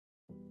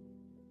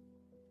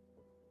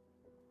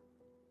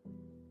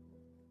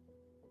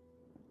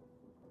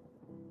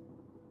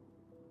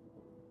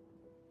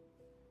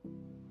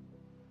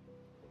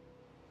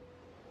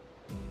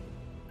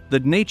The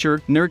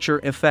nature-nurture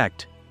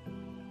effect.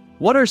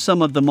 What are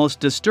some of the most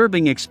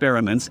disturbing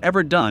experiments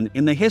ever done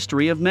in the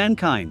history of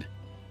mankind?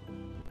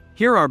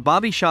 Here are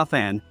Bobby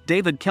Chaffan,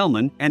 David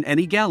Kellman, and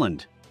Eddie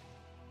Galland.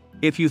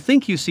 If you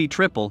think you see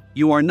triple,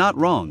 you are not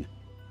wrong.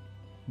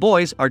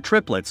 Boys are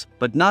triplets,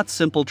 but not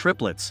simple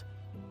triplets.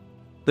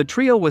 The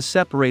trio was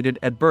separated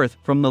at birth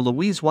from the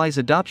Louise Wise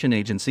Adoption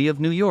Agency of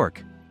New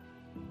York.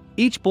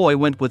 Each boy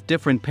went with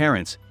different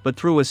parents, but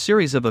through a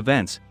series of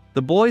events,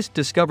 the boys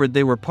discovered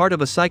they were part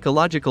of a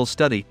psychological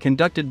study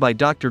conducted by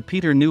Dr.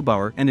 Peter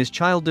Neubauer and his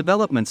Child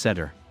Development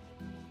Center.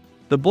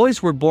 The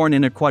boys were born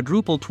in a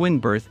quadruple twin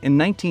birth in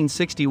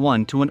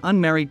 1961 to an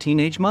unmarried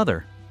teenage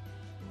mother.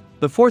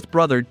 The fourth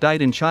brother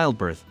died in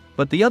childbirth,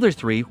 but the other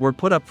three were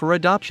put up for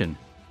adoption.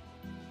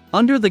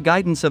 Under the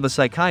guidance of a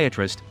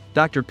psychiatrist,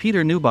 Dr.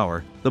 Peter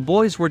Neubauer, the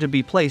boys were to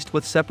be placed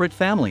with separate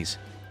families.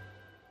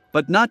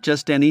 But not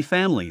just any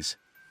families.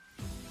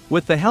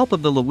 With the help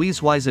of the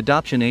Louise Wise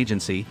Adoption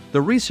Agency,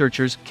 the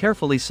researchers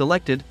carefully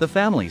selected the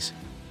families.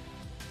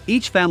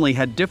 Each family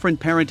had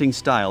different parenting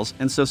styles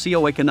and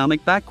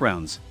socioeconomic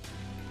backgrounds.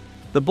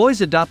 The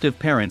boys' adoptive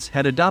parents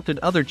had adopted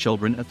other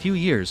children a few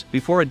years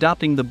before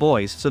adopting the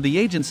boys, so the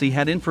agency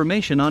had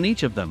information on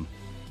each of them.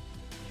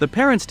 The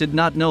parents did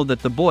not know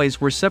that the boys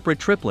were separate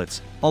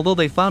triplets, although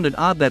they found it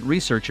odd that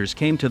researchers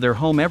came to their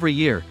home every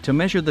year to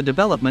measure the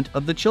development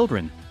of the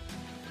children.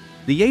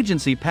 The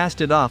agency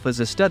passed it off as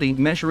a study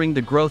measuring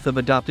the growth of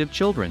adoptive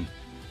children.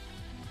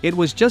 It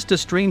was just a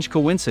strange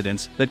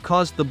coincidence that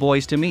caused the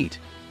boys to meet.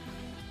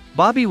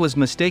 Bobby was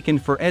mistaken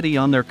for Eddie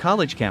on their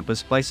college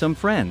campus by some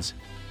friends.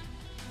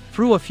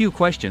 Through a few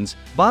questions,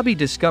 Bobby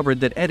discovered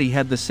that Eddie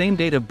had the same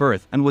date of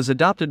birth and was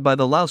adopted by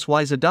the Louise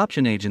Wise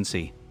Adoption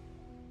Agency.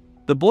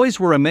 The boys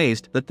were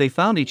amazed that they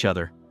found each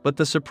other, but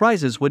the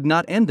surprises would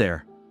not end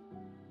there.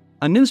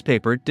 A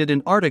newspaper did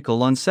an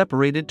article on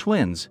separated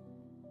twins.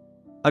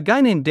 A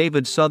guy named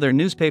David saw their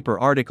newspaper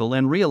article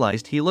and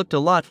realized he looked a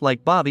lot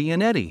like Bobby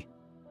and Eddie.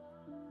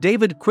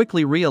 David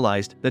quickly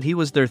realized that he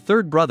was their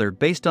third brother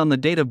based on the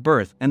date of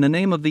birth and the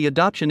name of the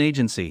adoption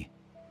agency.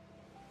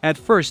 At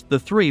first, the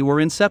three were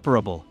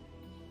inseparable.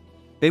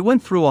 They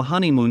went through a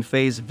honeymoon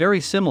phase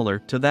very similar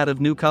to that of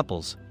new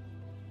couples.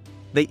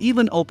 They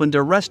even opened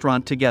a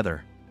restaurant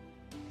together.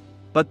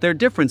 But their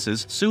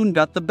differences soon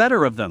got the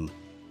better of them.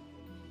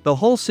 The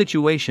whole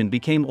situation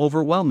became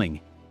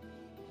overwhelming.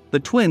 The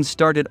twins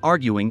started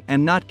arguing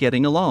and not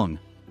getting along.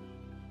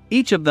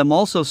 Each of them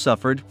also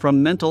suffered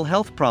from mental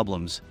health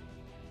problems.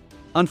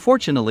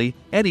 Unfortunately,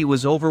 Eddie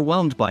was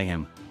overwhelmed by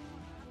him.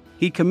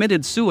 He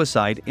committed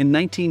suicide in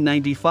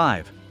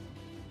 1995.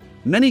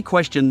 Many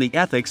question the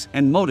ethics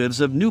and motives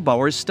of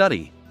Neubauer's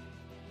study.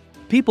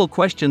 People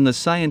question the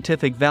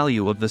scientific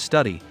value of the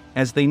study,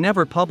 as they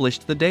never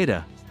published the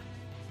data.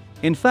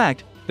 In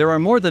fact, there are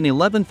more than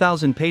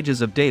 11,000 pages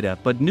of data,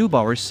 but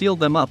Neubauer sealed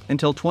them up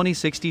until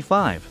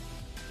 2065.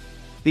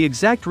 The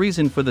exact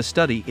reason for the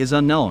study is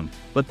unknown,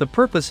 but the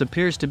purpose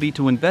appears to be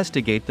to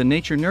investigate the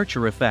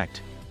nature-nurture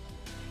effect.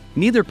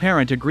 Neither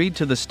parent agreed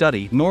to the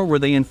study, nor were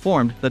they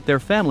informed that their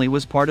family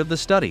was part of the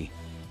study.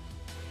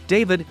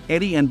 David,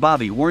 Eddie and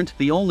Bobby weren't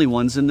the only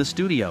ones in the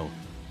studio.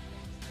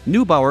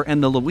 Neubauer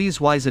and the Louise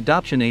Wise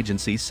Adoption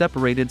Agency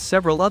separated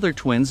several other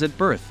twins at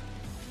birth.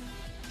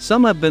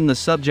 Some have been the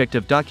subject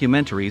of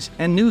documentaries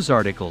and news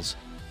articles.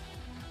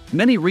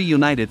 Many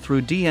reunited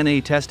through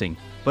DNA testing,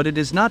 but it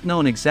is not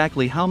known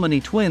exactly how many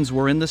twins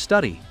were in the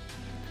study.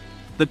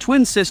 The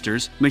twin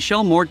sisters,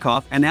 Michelle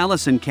Mordkoff and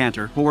Allison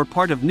Cantor, who were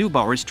part of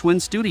Neubauer's twin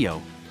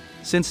studio.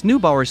 Since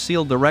Neubauer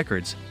sealed the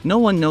records, no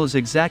one knows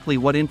exactly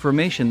what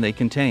information they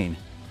contain.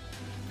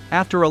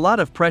 After a lot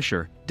of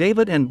pressure,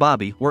 David and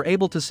Bobby were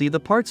able to see the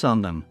parts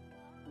on them.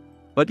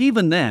 But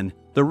even then,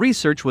 the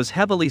research was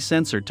heavily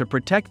censored to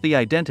protect the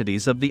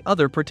identities of the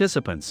other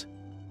participants.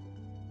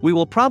 We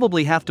will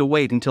probably have to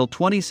wait until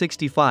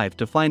 2065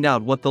 to find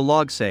out what the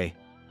logs say.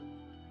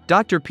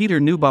 Dr. Peter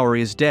Neubauer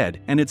is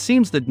dead, and it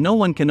seems that no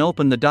one can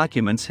open the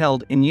documents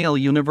held in Yale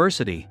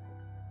University.